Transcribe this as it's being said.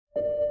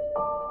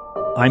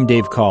I'm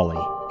Dave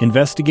Cawley,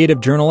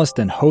 investigative journalist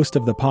and host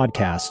of the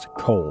podcast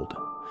Cold.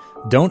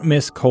 Don't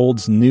miss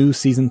Cold's new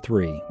Season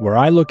 3, where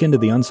I look into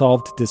the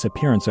unsolved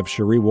disappearance of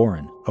Cherie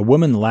Warren, a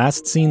woman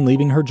last seen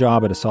leaving her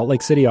job at a Salt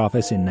Lake City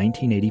office in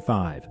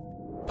 1985.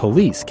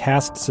 Police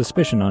cast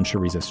suspicion on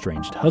Cherie's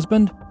estranged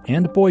husband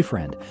and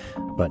boyfriend,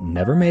 but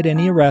never made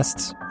any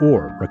arrests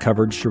or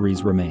recovered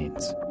Cherie's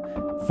remains.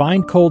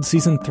 Find Cold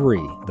Season 3,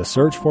 The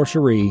Search for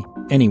Cherie,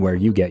 anywhere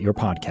you get your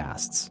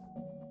podcasts.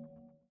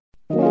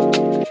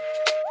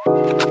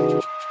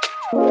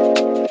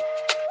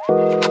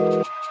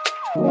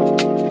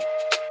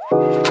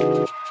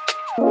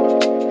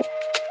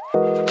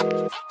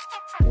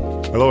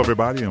 Hello,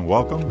 everybody, and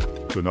welcome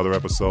to another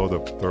episode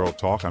of Thurl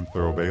Talk. I'm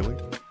Thurl Bailey,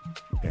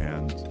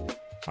 and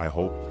I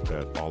hope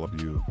that all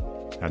of you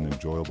had an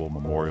enjoyable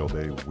Memorial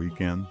Day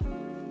weekend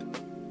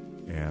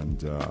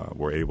and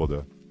were able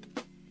to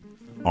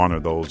honor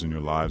those in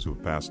your lives who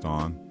have passed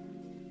on,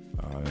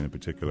 and in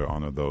particular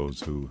honor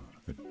those who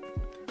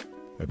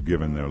have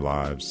given their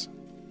lives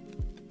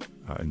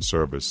in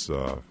service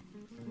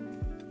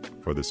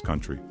for this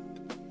country.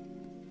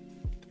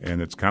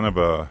 And it's kind of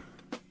a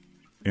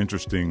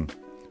interesting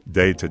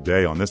day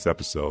today on this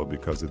episode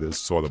because it is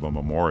sort of a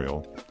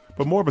memorial,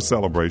 but more of a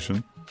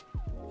celebration.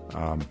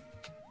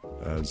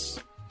 As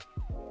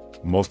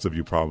most of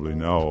you probably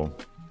know,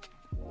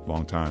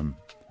 longtime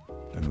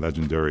and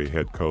legendary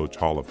head coach,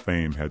 Hall of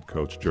Fame head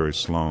coach Jerry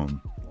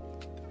Sloan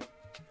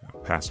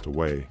passed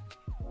away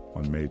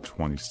on May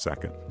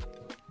 22nd,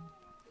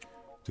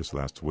 just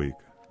last week.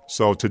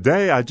 So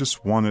today I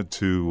just wanted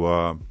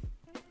to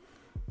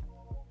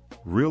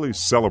really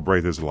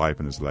celebrate his life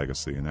and his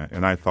legacy.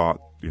 And I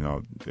thought,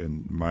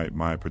 and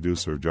my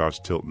producer,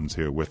 Josh Tilton's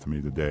here with me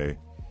today.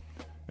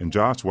 And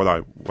Josh, what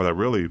I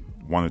really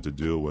wanted to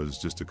do was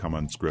just to come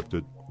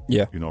unscripted.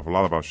 Yeah. For a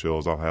lot of our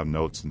shows, I'll have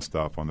notes and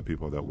stuff on the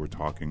people that we're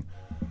talking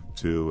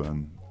to.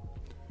 And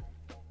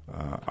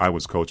I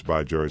was coached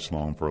by Jerry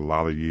Sloan for a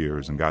lot of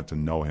years and got to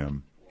know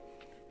him.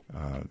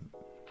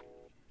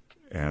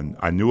 And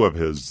I knew of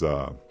his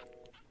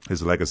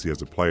legacy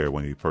as a player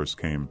when he first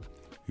came.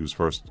 He was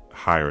first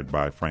hired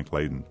by Frank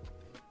Layden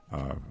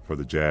for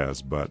the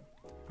Jazz. But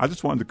I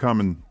just wanted to come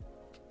and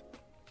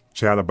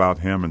chat about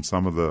him and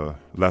some of the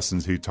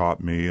lessons he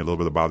taught me, a little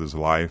bit about his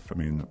life. I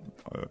mean,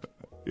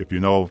 if you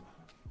know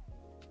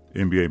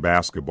NBA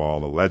basketball,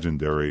 the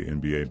legendary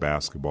NBA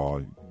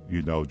basketball,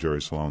 you know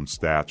Jerry Sloan's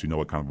stats. You know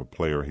what kind of a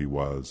player he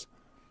was.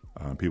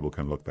 People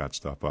can look that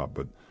stuff up.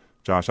 But,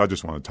 Josh, I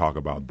just want to talk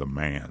about the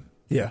man.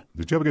 Yeah.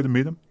 Did you ever get to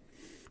meet him?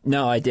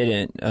 No, I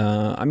didn't.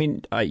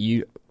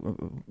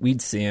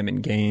 We'd see him in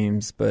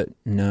games, but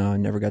no, I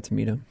never got to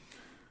meet him.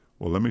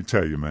 Well, let me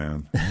tell you,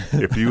 man,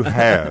 if you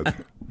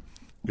had,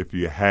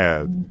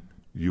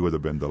 you would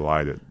have been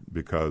delighted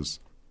because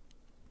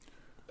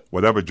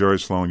whatever Jerry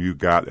Sloan you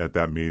got at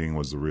that meeting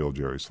was the real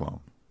Jerry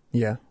Sloan.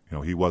 Yeah.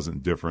 He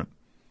wasn't different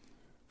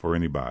for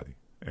anybody.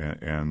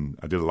 And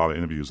I did a lot of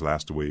interviews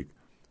last week,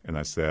 and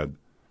I said,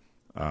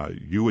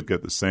 you would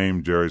get the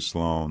same Jerry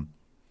Sloan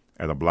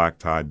at a black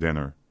tie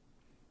dinner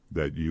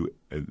that you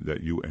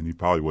and he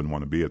probably wouldn't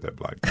want to be at that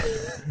black tie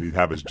dinner. He'd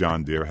have his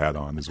John Deere hat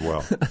on as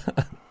well.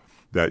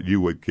 That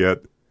you would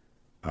get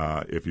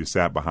if you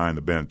sat behind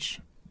the bench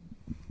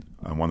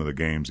on one of the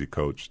games he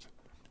coached.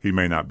 He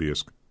may not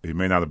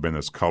have been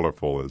as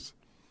colorful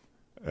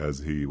as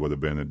he would have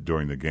been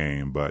during the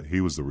game, but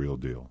he was the real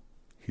deal.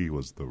 He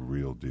was the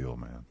real deal,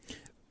 man.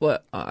 Well,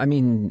 I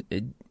mean,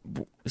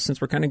 since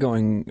we're kind of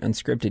going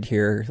unscripted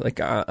here,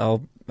 I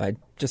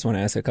just want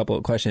to ask a couple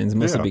of questions,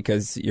 mostly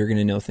because you're going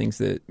to know things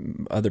that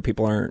other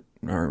people aren't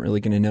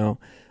really going to know.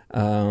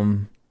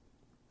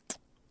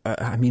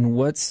 I mean,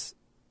 what's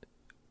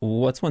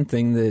one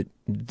thing that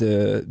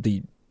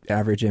the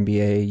average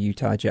NBA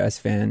Utah Jazz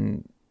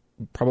fan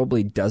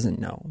probably doesn't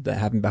know that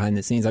happened behind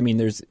the scenes? I mean,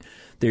 there's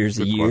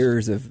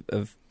years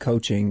of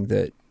coaching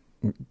that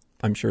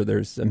I'm sure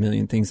there's a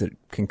million things that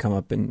can come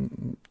up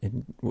and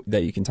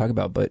that you can talk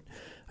about. But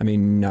I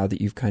mean, now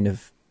that you've kind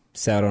of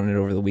sat on it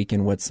over the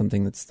weekend, what's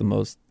something that's the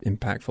most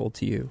impactful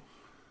to you?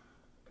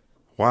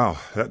 Wow,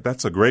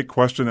 that's a great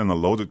question and a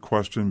loaded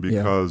question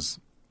because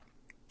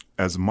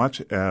as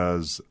much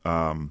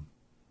time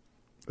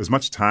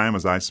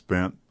as I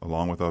spent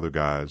along with other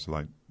guys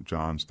like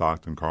John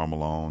Stockton, Karl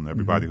Malone,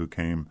 everybody who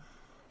came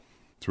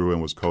through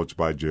and was coached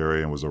by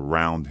Jerry and was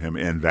around him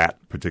in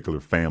that particular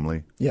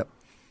family. Yep.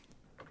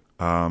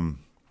 I'm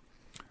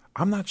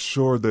not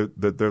sure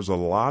that there's a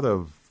lot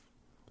of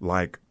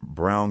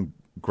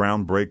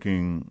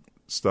groundbreaking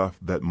stuff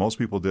that most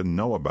people didn't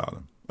know about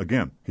him.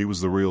 Again, he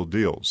was the real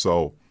deal.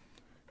 So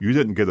you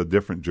didn't get a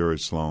different Jerry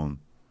Sloan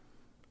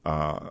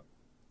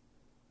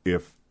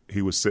if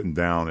he was sitting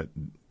down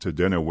to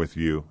dinner with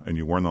you and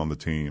you weren't on the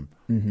team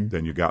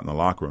than you got in the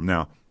locker room.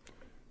 Now,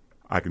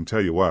 I can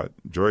tell you what,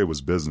 Jerry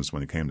was business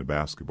when it came to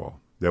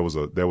basketball. There was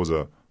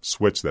a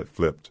switch that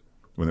flipped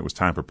when it was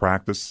time for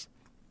practice,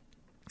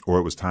 or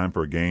it was time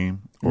for a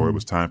game, or it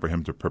was time for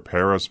him to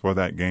prepare us for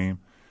that game.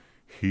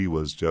 He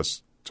was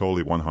just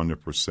totally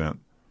 100%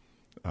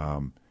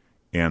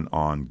 in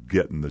on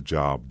getting the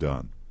job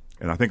done.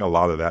 And I think a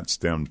lot of that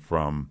stemmed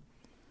from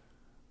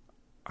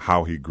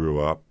how he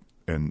grew up.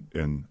 And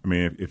I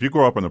mean, if you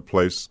grow up in a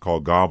place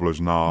called Gobbler's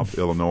Knob,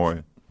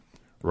 Illinois,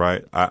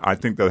 right, I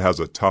think that has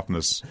a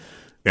toughness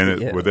in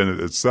it within it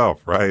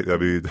itself, right? I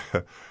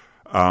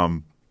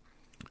mean,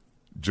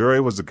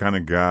 Jerry was the kind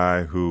of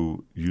guy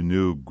who you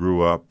knew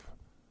grew up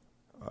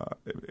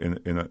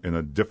in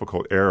a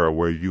difficult era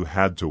where you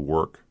had to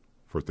work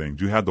for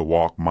things. You had to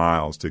walk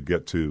miles to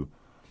get to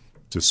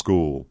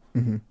school,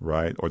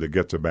 right, or to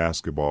get to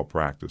basketball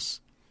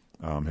practice.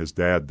 His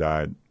dad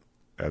died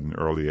at an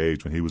early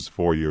age when he was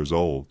 4 years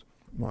old.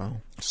 Wow.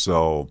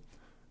 So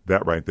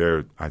that right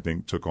there, I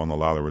think, took on a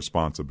lot of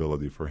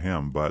responsibility for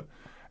him. But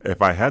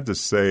if I had to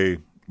say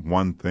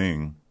one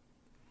thing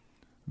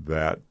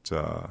that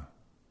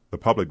the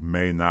public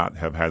may not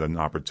have had an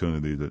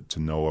opportunity to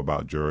know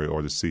about Jerry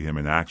or to see him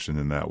in action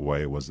in that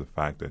way, was the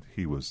fact that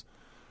he was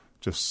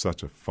just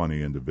such a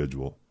funny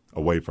individual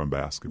away from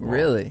basketball.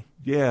 Really?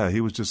 Yeah,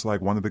 he was just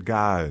like one of the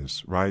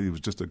guys, right? He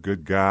was just a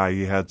good guy.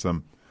 He had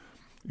some,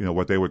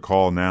 what they would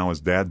call now as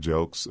dad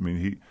jokes. I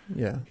mean,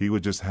 he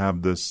would just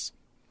have this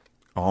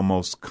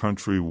almost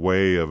country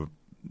way of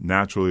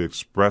naturally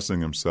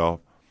expressing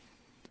himself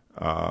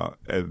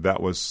that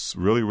was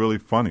really, really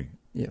funny,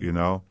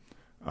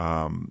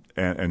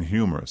 and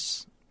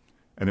humorous.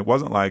 And it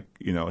wasn't like,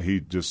 he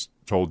just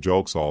told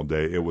jokes all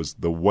day. It was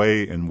the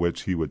way in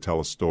which he would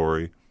tell a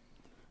story.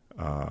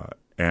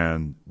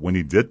 And when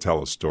he did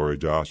tell a story,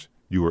 Josh,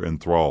 you were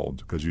enthralled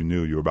because you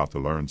knew you were about to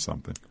learn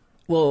something.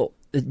 Well,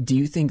 do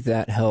you think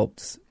that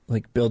helped,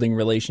 like, building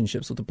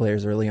relationships with the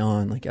players early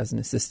on, like as an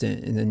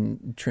assistant, and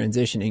then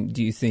transitioning?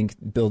 Do you think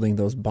building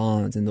those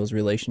bonds and those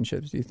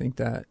relationships, do you think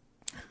that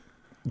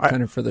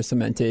kind of further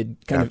cemented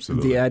kind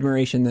of the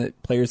admiration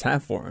that players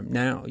have for him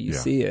now? You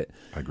see it.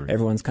 I agree.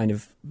 Everyone's kind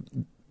of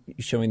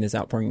showing this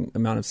outpouring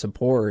amount of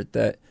support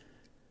that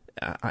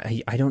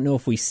I don't know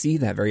if we see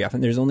that very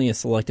often. There's only a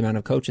select amount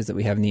of coaches that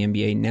we have in the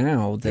NBA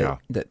now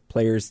that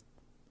players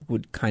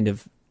would kind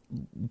of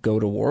go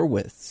to war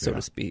with, so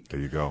to speak. There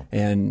you go.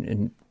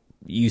 And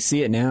you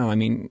see it now. I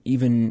mean,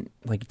 even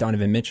like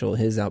Donovan Mitchell,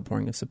 his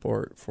outpouring of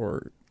support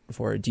for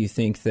it. Do you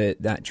think that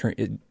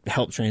it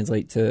helped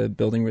translate to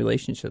building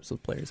relationships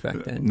with players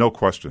back then? No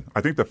question.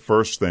 I think the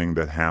first thing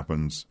that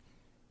happens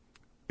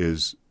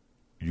is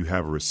you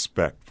have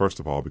respect, first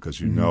of all,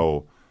 because you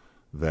know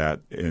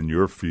that in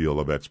your field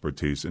of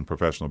expertise in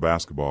professional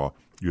basketball,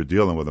 you're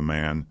dealing with a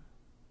man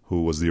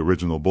who was the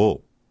original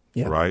Bull,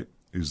 right?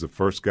 He's the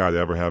first guy to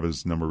ever have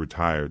his number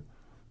retired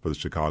for the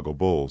Chicago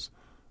Bulls.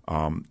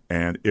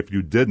 And if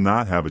you did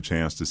not have a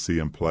chance to see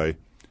him play,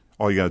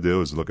 all you got to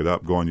do is look it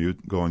up, go on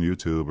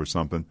YouTube or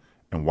something,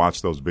 and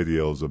watch those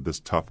videos of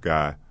this tough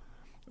guy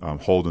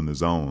holding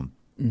his own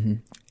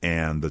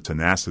and the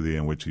tenacity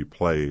in which he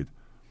played.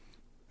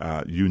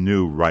 You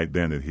knew right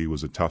then that he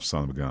was a tough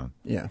son of a gun.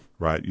 Yeah.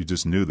 Right? You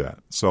just knew that.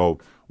 So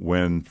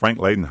when Frank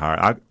Layden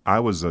hired, I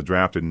was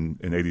drafted in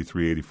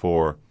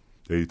 83-84,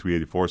 the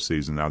 83-84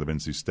 season out of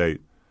NC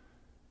State,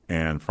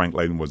 and Frank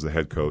Layden was the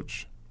head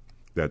coach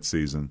that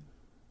season.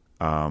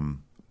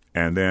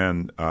 And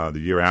then the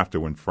year after,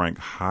 when Frank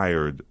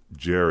hired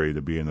Jerry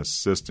to be an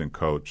assistant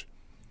coach,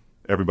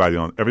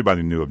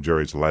 everybody knew of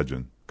Jerry's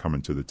legend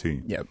coming to the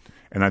team. Yep.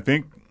 And I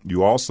think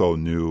you also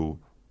knew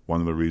one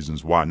of the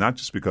reasons why, not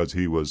just because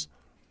he was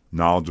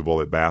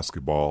knowledgeable at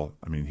basketball.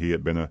 I mean, he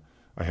had been a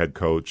head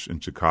coach in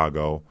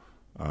Chicago.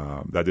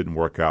 That didn't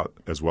work out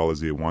as well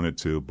as he wanted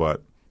to,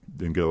 but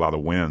didn't get a lot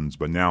of wins.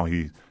 But now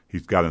he's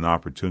got an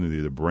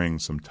opportunity to bring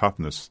some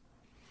toughness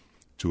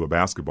to a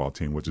basketball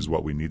team, which is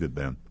what we needed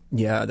then.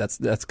 Yeah,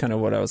 that's kind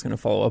of what I was going to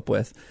follow up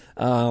with.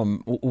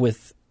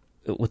 With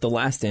the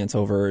Last Dance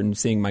over and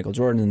seeing Michael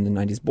Jordan in the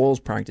 90s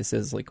Bulls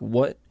practices, like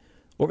what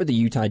were the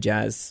Utah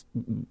Jazz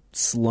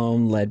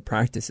Sloan-led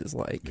practices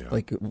like? Yeah.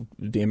 Like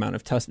the amount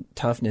of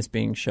toughness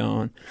being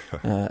shown,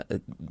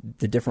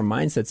 the different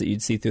mindsets that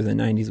you'd see through the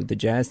 90s with the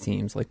Jazz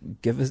teams. Like,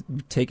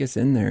 take us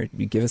in there.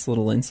 Give us a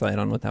little insight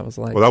on what that was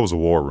like. Well, that was a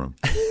war room.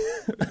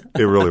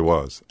 It really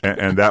was.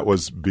 And that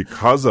was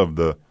because of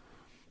the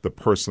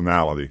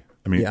personality.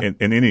 I mean,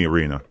 in any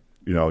arena,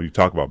 you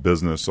talk about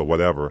business or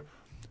whatever,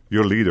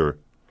 your leader,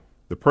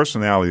 the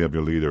personality of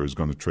your leader is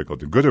going to trickle,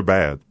 good or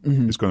bad,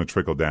 it's going to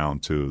trickle down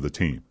to the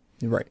team.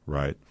 Right.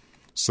 Right.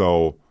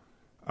 So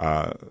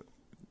our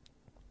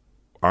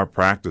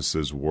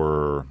practices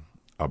were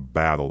a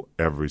battle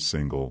every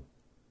single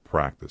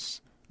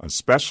practice,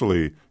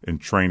 especially in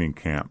training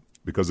camp,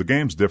 because the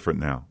game's different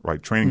now,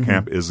 right? Training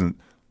camp isn't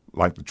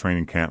like the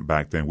training camp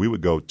back then. We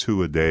would go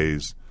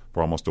 2-a-days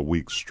for almost a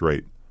week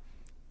straight,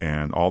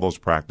 and all those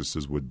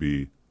practices would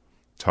be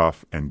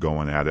tough and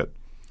going at it.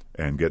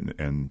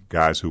 And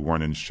guys who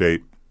weren't in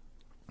shape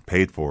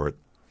paid for it,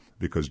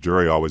 because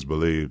Jerry always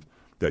believed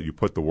that you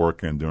put the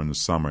work in during the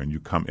summer and you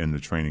come into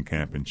training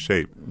camp in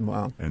shape.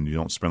 Wow. And you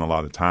don't spend a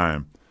lot of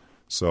time.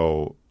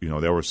 So,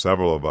 there were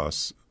several of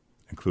us,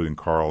 including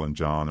Carl and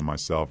John and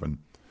myself and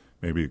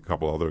maybe a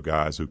couple other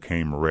guys who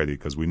came ready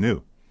because we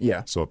knew.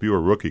 Yeah. So if you were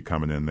a rookie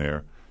coming in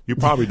there, you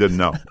probably didn't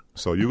know.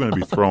 So you're going to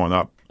be throwing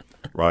up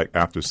right?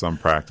 After some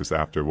practice,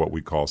 after what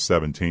we call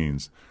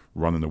 17s,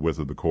 running the width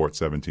of the court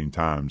 17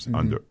 times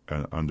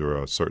under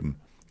a certain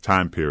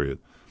time period.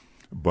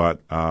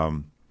 But,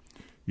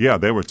 yeah,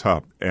 they were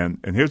tough. And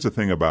here's the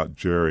thing about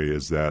Jerry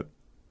is that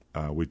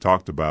we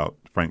talked about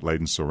Frank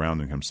Layden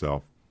surrounding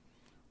himself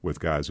with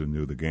guys who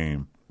knew the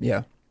game.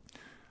 Yeah.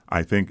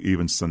 I think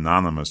even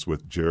synonymous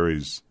with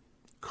Jerry's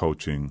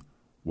coaching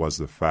was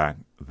the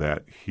fact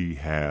that he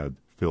had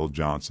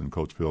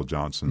Coach Phil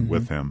Johnson,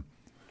 with him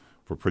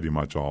for pretty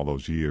much all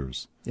those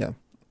years. Yeah.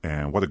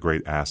 And what a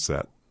great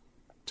asset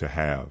to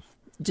have.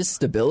 Just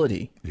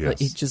stability.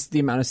 Yes. Just the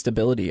amount of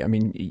stability. I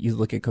mean, you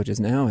look at coaches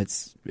now,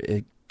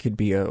 it could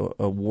be a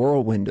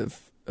whirlwind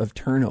of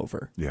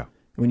turnover. Yeah.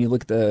 When you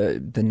look at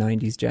the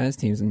 90s Jazz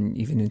teams and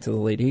even into the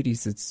late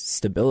 80s, it's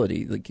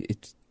stability. Like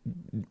it's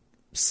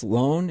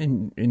Sloan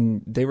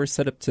and they were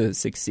set up to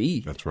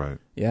succeed. That's right.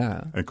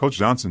 Yeah. And Coach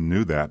Johnson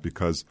knew that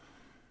because,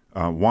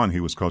 one, he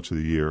was Coach of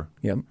the Year.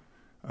 Yep.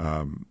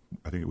 I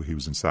think he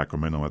was in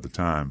Sacramento at the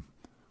time,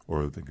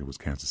 or I think it was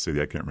Kansas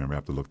City. I can't remember. I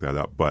have to look that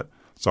up. But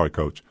sorry,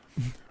 Coach.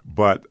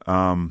 But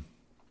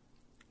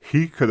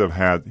he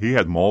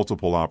had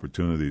multiple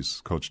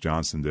opportunities, Coach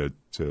Johnson did,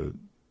 to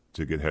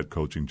get head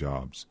coaching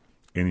jobs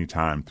any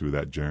time through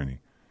that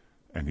journey.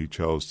 And he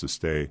chose to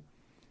stay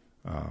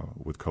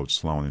with Coach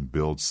Sloan and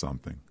build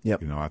something.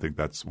 Yep. I think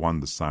that's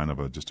the sign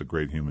of just a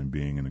great human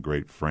being and a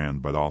great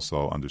friend, but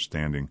also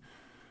understanding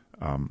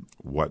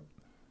what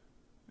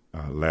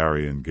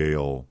Larry and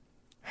Gail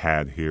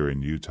had here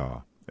in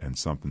Utah, and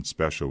something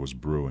special was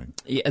brewing.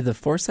 Yeah, the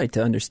foresight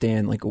to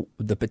understand like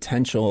the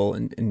potential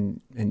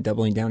and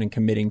doubling down and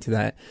committing to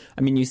that.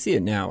 I mean, you see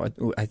it now.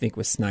 I think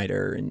with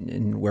Snyder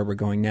and where we're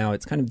going now,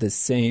 it's kind of the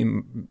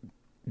same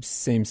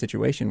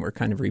situation. We're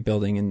kind of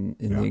rebuilding in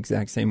the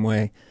exact same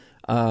way.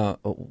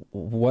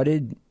 What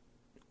did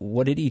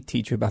he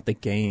teach you about the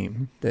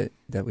game that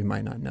we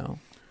might not know?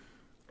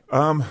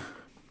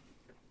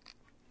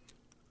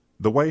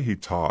 The way he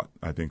taught,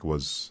 I think,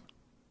 was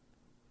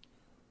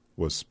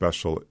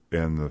special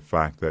in the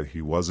fact that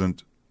he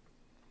wasn't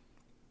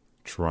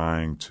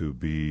trying to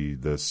be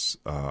this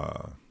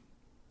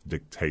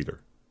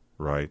dictator,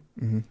 right?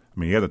 Mm-hmm. I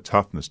mean, he had a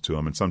toughness to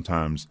him, and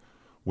sometimes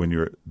when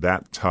you're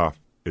that tough,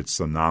 it's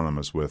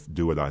synonymous with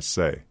do what I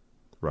say,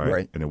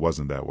 right? And it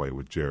wasn't that way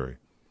with Jerry.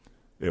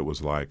 It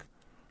was like,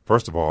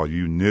 first of all,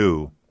 you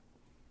knew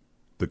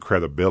the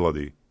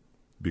credibility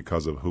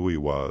because of who he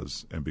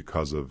was and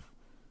because of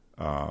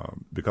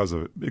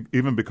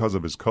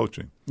his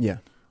coaching. Yeah.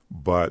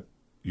 But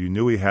you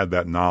knew he had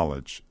that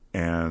knowledge,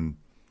 and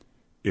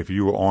if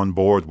you were on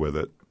board with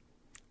it,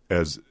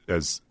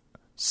 as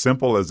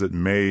simple as it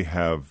may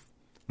have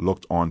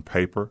looked on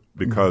paper,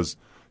 because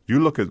you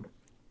look at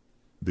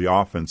the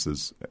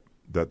offenses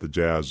that the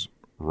Jazz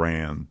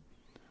ran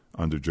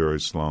under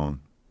Jerry Sloan,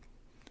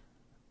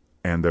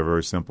 and they're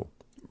very simple.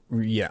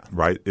 Yeah.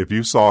 Right? If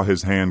you saw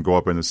his hand go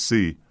up in a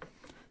C,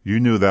 you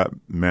knew that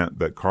meant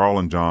that Carl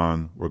and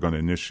John were going to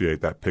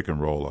initiate that pick and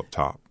roll up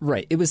top.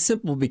 Right. It was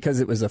simple because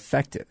it was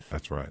effective.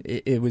 That's right.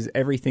 It was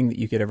everything that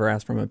you could ever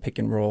ask from a pick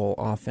and roll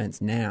offense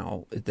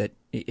now, that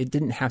it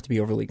didn't have to be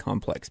overly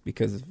complex,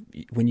 because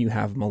when you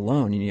have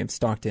Malone and you have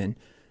Stockton,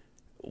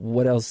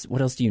 what else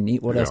do you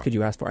need? What else could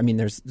you ask for? I mean,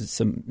 there's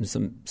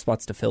some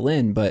spots to fill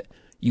in, but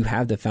you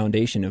have the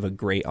foundation of a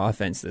great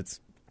offense that's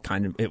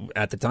kind of,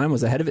 at the time,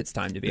 was ahead of its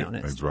time, to be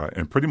honest. That's right.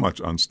 And pretty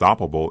much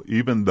unstoppable,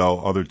 even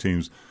though other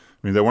teams,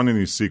 I mean, there weren't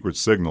any secret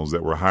signals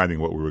that were hiding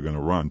what we were going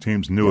to run.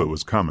 Teams knew it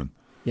was coming.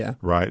 Yeah.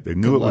 Right? They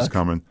knew it was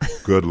coming.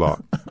 Good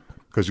luck.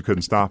 Because you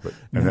couldn't stop it.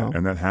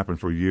 And that happened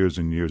for years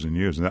and years and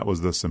years. And that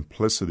was the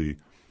simplicity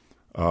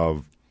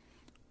of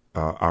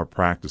our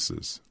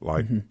practices.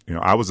 Like,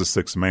 I was a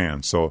sixth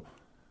man. So,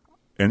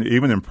 and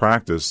even in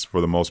practice,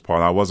 for the most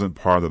part, I wasn't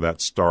part of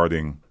that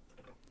starting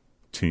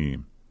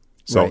team.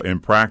 So in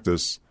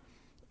practice,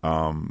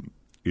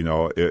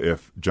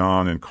 if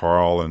John and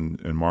Carl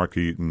and Mark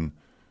Eaton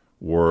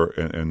were,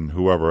 and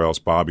whoever else,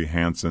 Bobby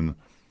Hansen,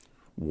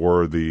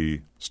 were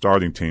the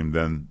starting team,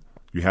 then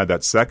you had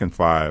that second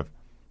five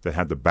that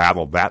had to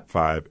battle that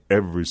five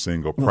every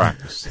single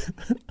practice,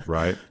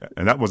 right?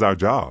 And that was our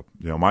job.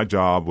 My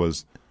job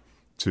was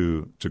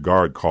to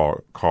guard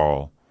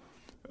Carl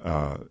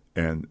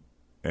and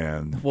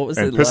what was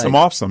and piss him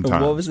off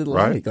sometimes. What was it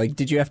right? like? Like,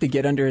 did you have to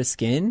get under his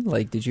skin?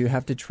 Like, did you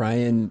have to try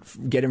and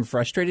get him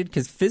frustrated?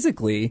 Because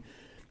physically,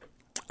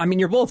 I mean,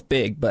 you're both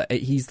big, but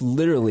he's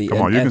literally you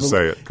can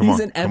say it. He's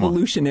an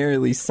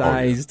evolutionarily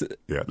sized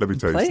Let me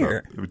tell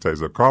player. you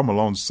something. Karl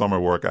Malone's summer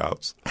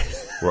workouts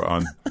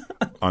were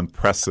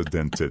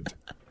unprecedented.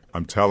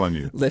 I'm telling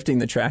you. Lifting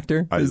the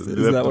tractor? Is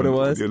that what it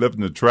was?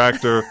 Lifting the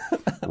tractor,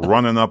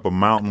 running up a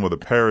mountain with a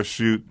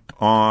parachute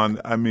on.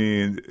 I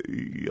mean,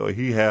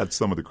 he had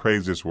some of the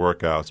craziest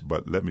workouts,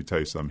 but let me tell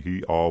you something.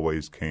 He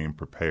always came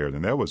prepared.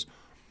 And there was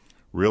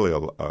really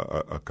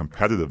a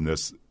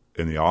competitiveness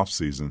in the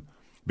offseason,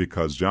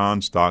 because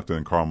John Stockton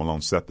and Karl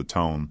Malone set the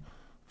tone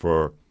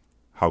for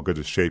how good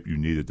a shape you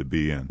needed to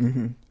be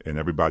in, and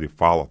everybody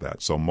followed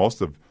that. So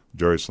most of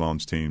Jerry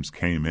Sloan's teams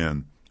came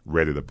in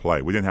ready to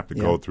play. We didn't have to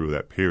go through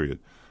that period.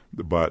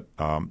 But,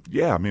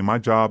 yeah, I mean, my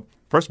job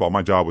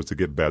was to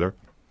get better.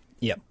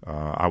 Yep.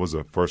 I was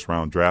a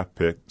first-round draft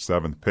pick,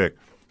 7th pick.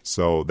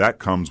 So that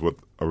comes with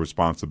a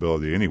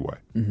responsibility anyway.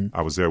 Mm-hmm.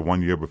 I was there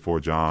 1 year before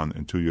John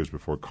and 2 years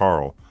before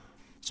Carl.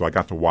 So I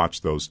got to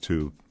watch those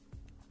two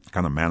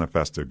kind of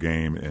manifest their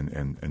game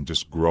and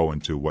just grow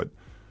into what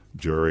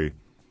Jerry,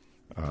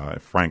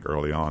 Frank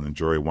early on, and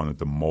Jerry wanted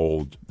to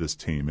mold this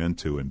team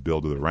into and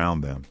build it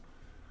around them.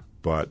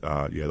 But,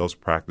 yeah, those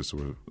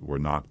practices were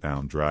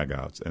knockdown,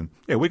 dragouts. And,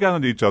 yeah, we got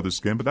under each other's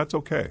skin, but that's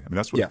okay. I mean,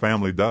 that's what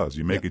family does.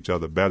 You make each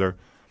other better.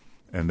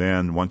 And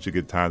then once you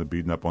get tired of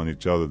beating up on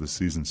each other, the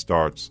season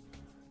starts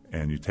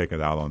and you take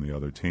it out on the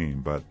other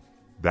team. But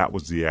that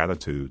was the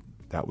attitude.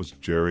 That was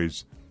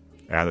Jerry's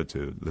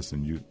attitude.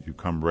 Listen, you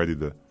come ready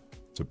to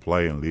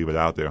play and leave it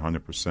out there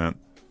 100%,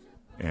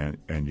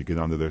 and you get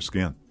under their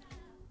skin.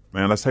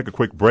 Man, let's take a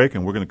quick break,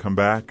 and we're going to come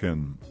back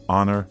and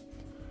honor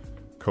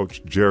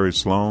Coach Jerry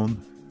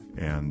Sloan,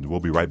 and we'll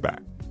be right back.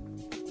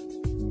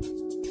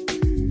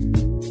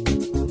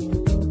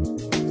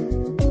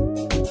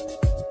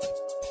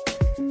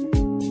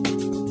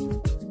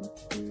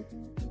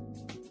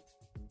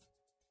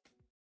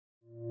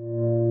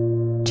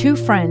 Two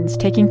friends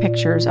taking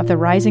pictures of the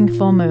rising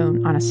full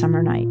moon on a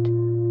summer night.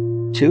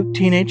 Two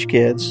teenage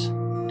kids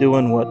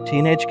doing what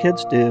teenage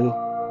kids do.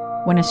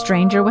 When a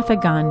stranger with a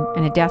gun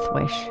and a death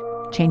wish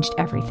changed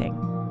everything.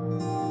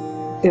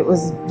 It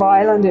was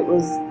violent, it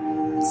was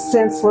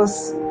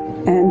senseless,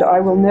 and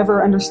I will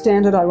never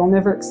understand it, I will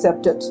never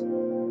accept it.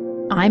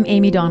 I'm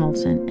Amy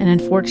Donaldson, and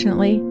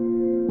unfortunately,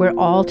 we're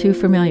all too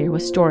familiar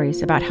with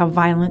stories about how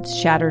violence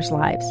shatters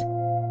lives.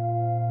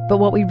 But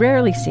what we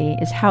rarely see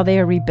is how they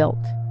are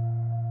rebuilt.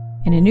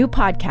 In a new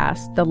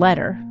podcast, The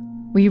Letter,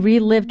 we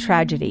relive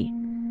tragedy,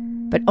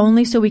 but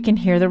only so we can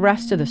hear the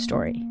rest of the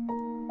story.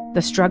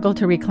 The struggle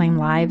to reclaim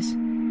lives,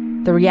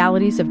 the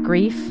realities of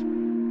grief,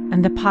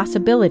 and the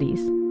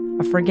possibilities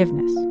of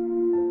forgiveness.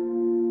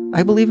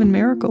 I believe in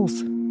miracles.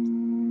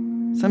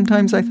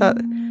 Sometimes I thought,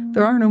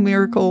 there are no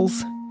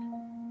miracles.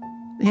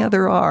 Yeah,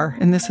 there are,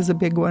 and this is a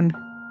big one.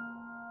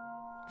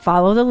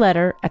 Follow The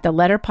Letter at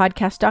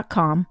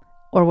theletterpodcast.com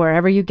or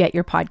wherever you get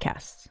your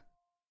podcasts.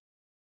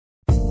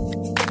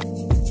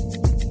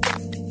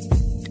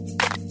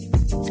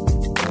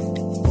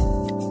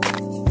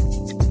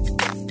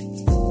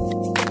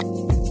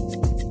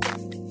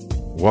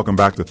 Welcome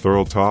back to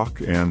Thurl Talk,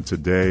 and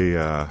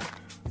today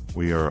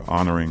we are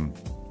honoring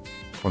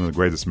one of the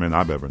greatest men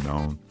I've ever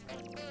known,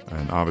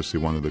 and obviously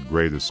one of the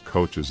greatest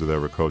coaches that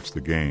ever coached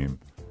the game,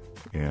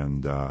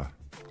 and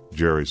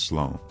Jerry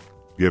Sloan,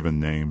 given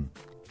name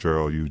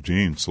Gerald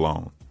Eugene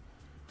Sloan,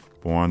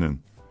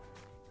 born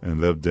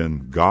and lived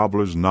in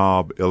Gobbler's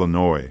Knob,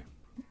 Illinois.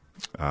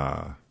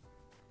 I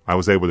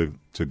was able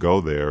to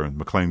go there in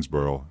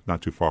McLeansboro,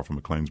 not too far from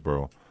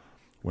McLeansboro,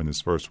 when his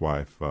first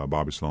wife,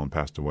 Bobby Sloan,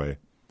 passed away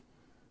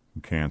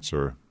from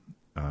cancer.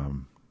 A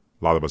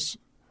lot of us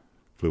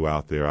flew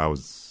out there. I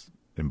was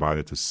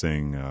invited to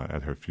sing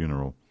at her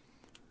funeral,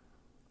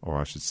 or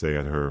I should say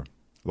at her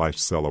life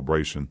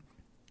celebration,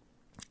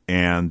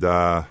 and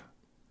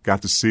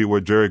got to see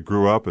where Jerry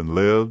grew up and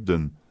lived,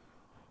 and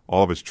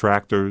all of his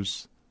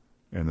tractors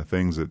and the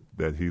things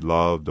that he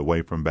loved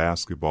away from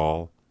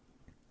basketball.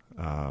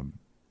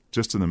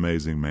 Just an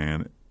amazing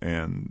man.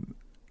 And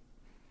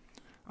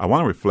I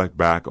want to reflect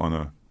back on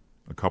a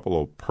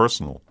couple of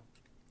personal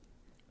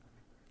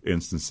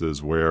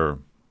instances where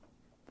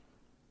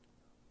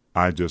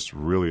I just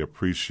really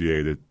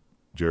appreciated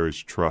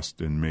Jerry's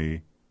trust in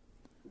me.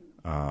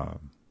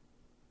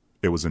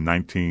 It was in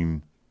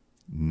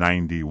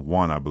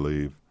 1991, I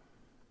believe,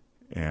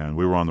 and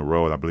we were on the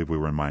road. I believe we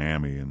were in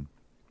Miami, and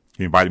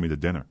he invited me to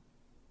dinner.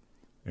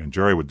 And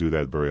Jerry would do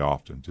that very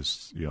often,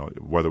 just,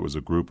 whether it was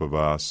a group of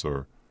us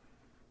or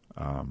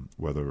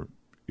whether,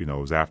 it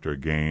was after a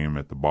game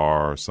at the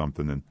bar or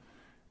something.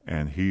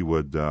 And he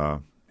would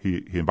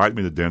he invited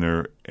me to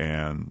dinner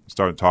and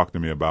started talking to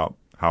me about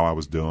how I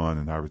was doing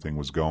and how everything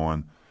was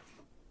going.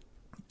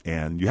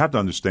 And you have to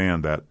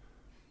understand that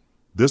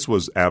this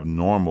was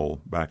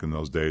abnormal back in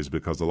those days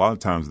because a lot of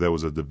times there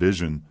was a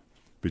division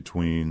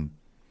between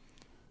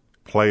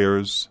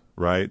players,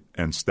 right,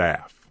 and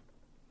staff.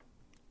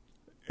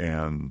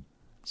 And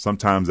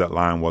sometimes that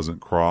line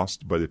wasn't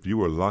crossed, but if you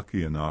were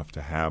lucky enough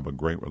to have a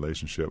great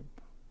relationship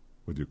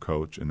with your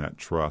coach and that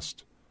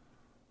trust,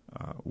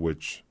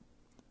 which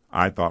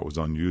I thought was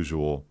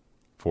unusual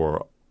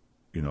for,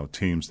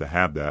 teams to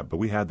have that, but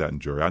we had that in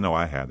Jerry. I know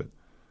I had it.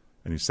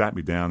 And he sat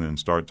me down and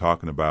started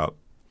talking about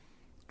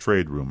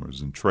trade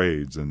rumors and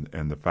trades and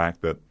the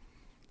fact that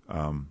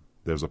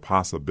there's a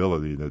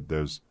possibility that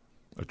there's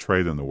a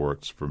trade in the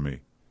works for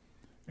me.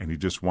 And he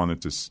just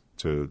wanted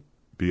to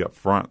be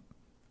upfront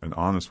and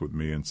honest with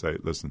me and say,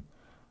 listen,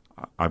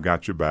 I've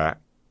got your back.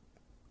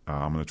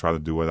 I'm going to try to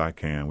do what I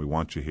can. We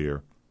want you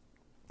here.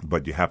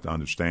 But you have to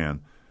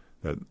understand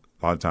that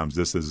a lot of times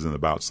this isn't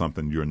about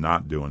something you're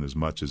not doing as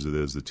much as it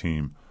is the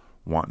team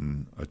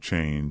wanting a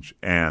change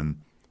and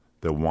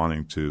they're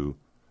wanting to,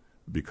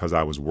 because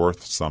I was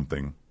worth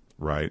something,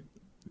 right,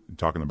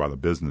 talking about a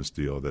business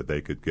deal, that they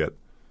could get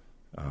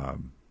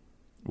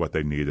what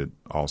they needed,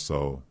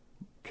 also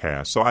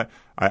cash. So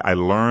I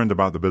learned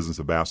about the business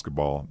of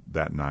basketball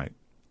that night,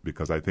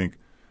 because I think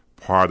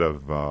part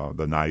of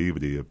the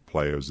naivety of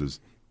players is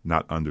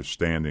not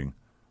understanding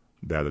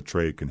that a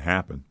trade can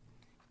happen.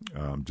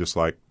 Just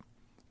like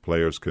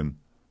players can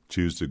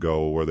choose to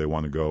go where they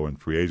want to go in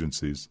free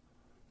agency,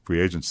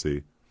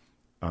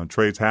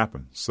 trades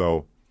happen.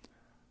 So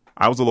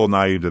I was a little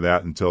naive to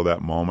that until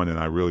that moment, and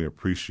I really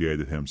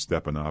appreciated him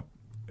stepping up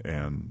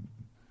and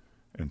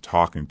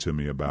talking to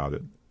me about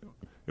it.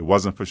 It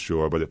wasn't for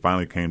sure, but it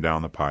finally came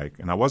down the pike,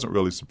 and I wasn't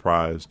really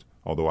surprised,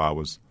 although I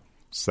was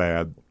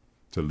sad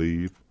to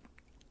leave.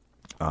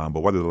 But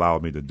what it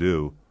allowed me to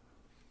do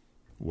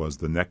was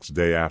the next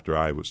day after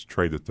I was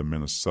traded to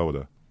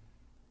Minnesota,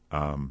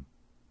 I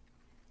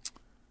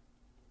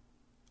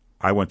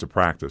went to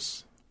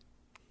practice,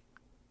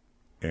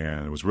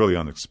 and it was really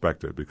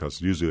unexpected,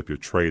 because usually if you're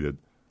traded,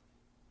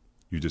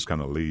 you just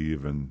kind of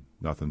leave and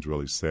nothing's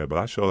really said. But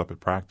I showed up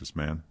at practice,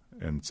 man,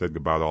 and said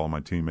goodbye to all of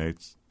my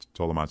teammates,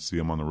 told them I'd see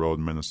them on the road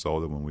in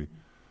Minnesota when we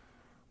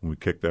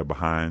kicked their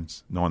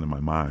behinds, knowing in my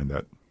mind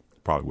that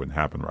probably wouldn't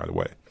happen right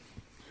away.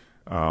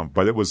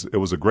 But it was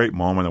a great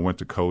moment. I went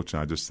to Coach,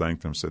 and I just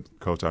thanked him, said,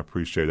 Coach, I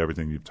appreciate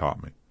everything you've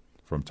taught me,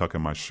 from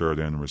tucking my shirt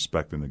in and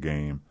respecting the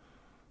game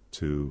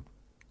to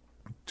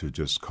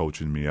just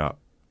coaching me up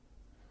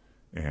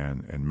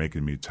and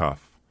making me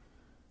tough.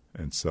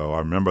 And so I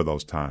remember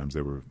those times.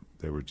 They were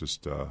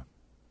just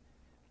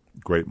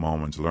great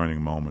moments,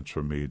 learning moments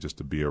for me, just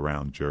to be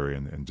around Jerry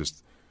and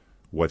just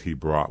what he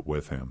brought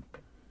with him.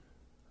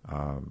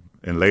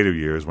 In later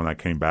years, when I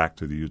came back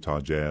to the Utah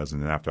Jazz,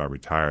 and then after I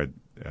retired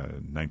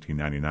in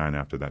 1999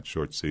 after that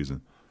short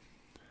season,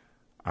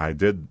 I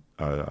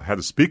had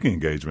a speaking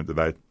engagement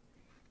that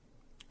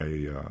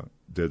I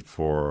did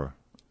for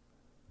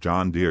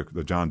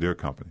the John Deere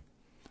Company.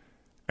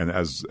 And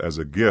as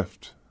a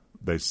gift,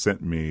 they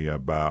sent me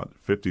about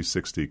 50,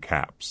 60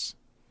 caps.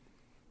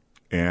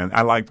 And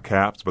I liked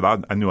caps,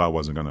 but I knew I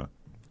wasn't going to,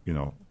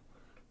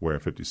 wear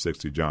 50,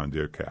 60 John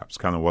Deere caps.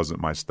 Kind of wasn't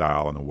my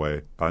style in a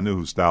way, but I knew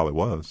whose style it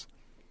was.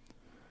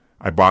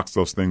 I boxed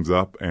those things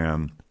up,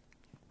 and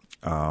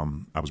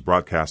I was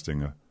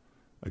broadcasting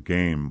a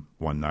game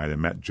one night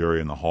and met Jerry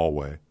in the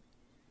hallway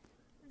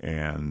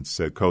and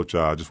said, Coach,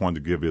 I just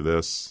wanted to give you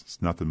this.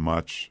 It's nothing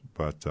much,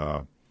 but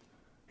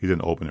he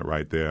didn't open it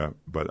right there.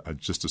 But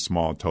just a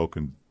small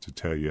token to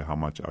tell you how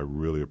much I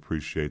really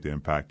appreciate the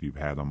impact you've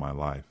had on my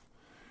life.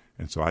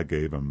 And so I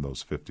gave him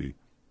those 50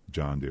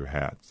 John Deere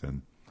hats,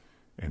 and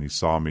he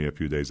saw me a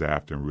few days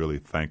after and really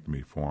thanked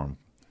me for them.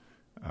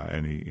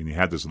 And he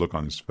had this look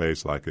on his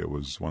face like it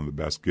was one of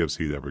the best gifts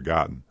he'd ever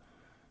gotten.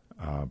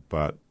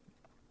 But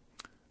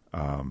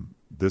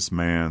this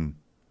man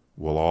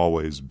will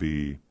always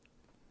be,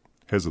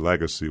 his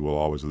legacy will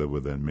always live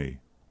within me,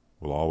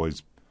 will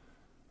always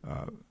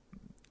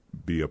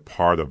be a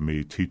part of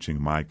me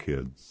teaching my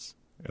kids.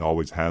 It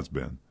always has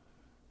been.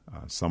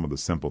 Some of the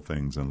simple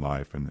things in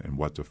life and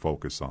what to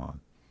focus on.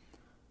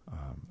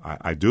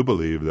 I do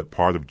believe that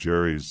part of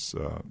Jerry's,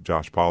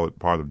 Josh Pollard,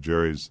 part of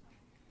Jerry's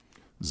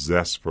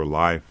zest for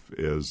life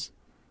is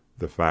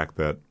the fact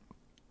that,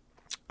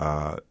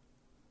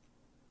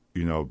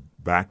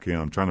 back in,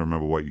 I'm trying to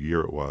remember what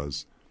year it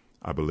was.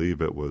 I believe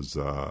it was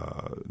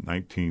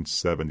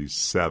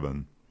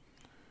 1977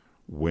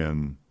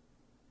 when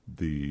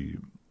the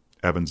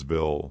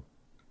Evansville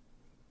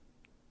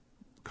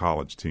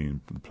college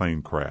team, the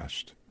plane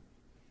crashed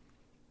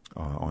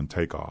on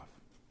takeoff,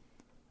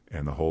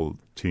 and the whole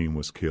team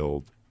was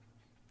killed.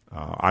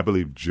 I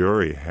believe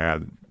Jerry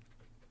had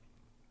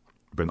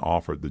been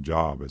offered the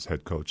job as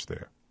head coach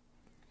there.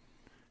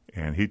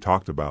 And he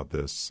talked about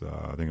this,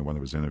 I think in one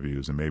of his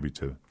interviews, and maybe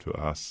to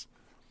us,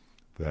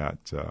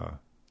 that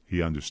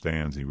he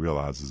understands, he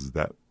realizes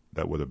that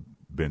would have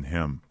been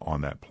him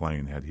on that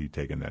plane had he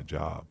taken that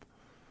job.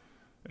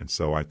 And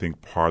so I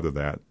think part of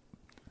that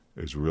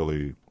is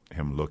really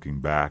him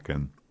looking back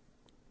and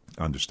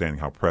understanding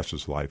how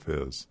precious life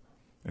is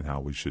and how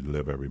we should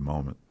live every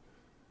moment.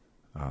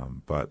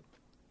 But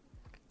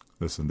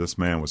listen, this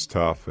man was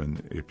tough,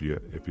 and if you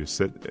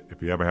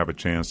ever have a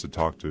chance to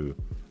talk to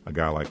a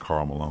guy like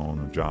Karl Malone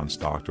or John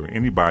Stockton or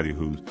anybody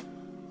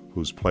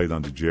who's played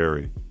under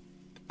Jerry,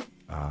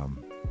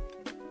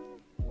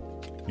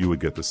 you would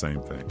get the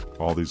same thing.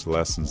 All these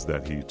lessons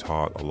that he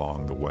taught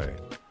along the way.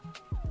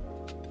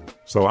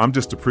 So I'm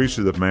just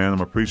appreciative, man.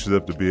 I'm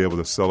appreciative to be able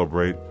to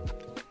celebrate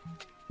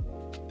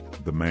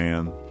the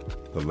man,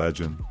 the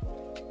legend,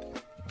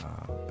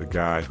 the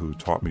guy who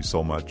taught me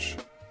so much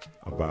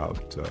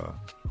about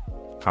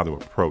how to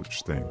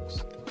approach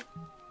things,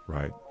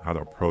 right? How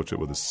to approach it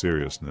with a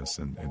seriousness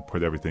and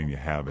put everything you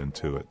have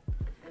into it.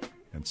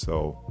 And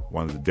so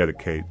wanted to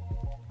dedicate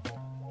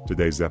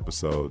today's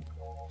episode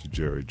to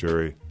Jerry.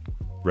 Jerry,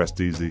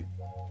 rest easy.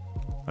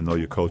 I know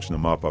you're coaching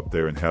them up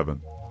there in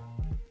heaven.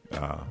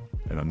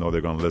 And I know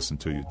they're going to listen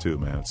to you too,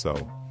 man. So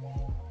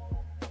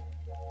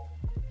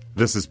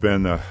this has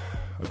been a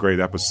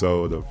great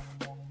episode of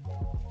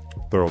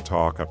Thurl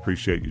Talk. I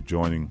appreciate you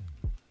joining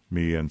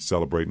me and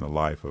celebrating the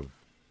life of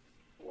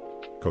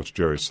Coach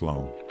Jerry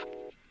Sloan.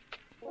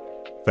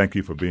 Thank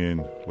you for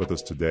being with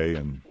us today,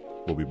 and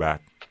we'll be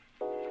back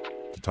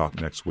to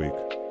talk next week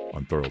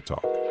on Thurl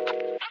Talk.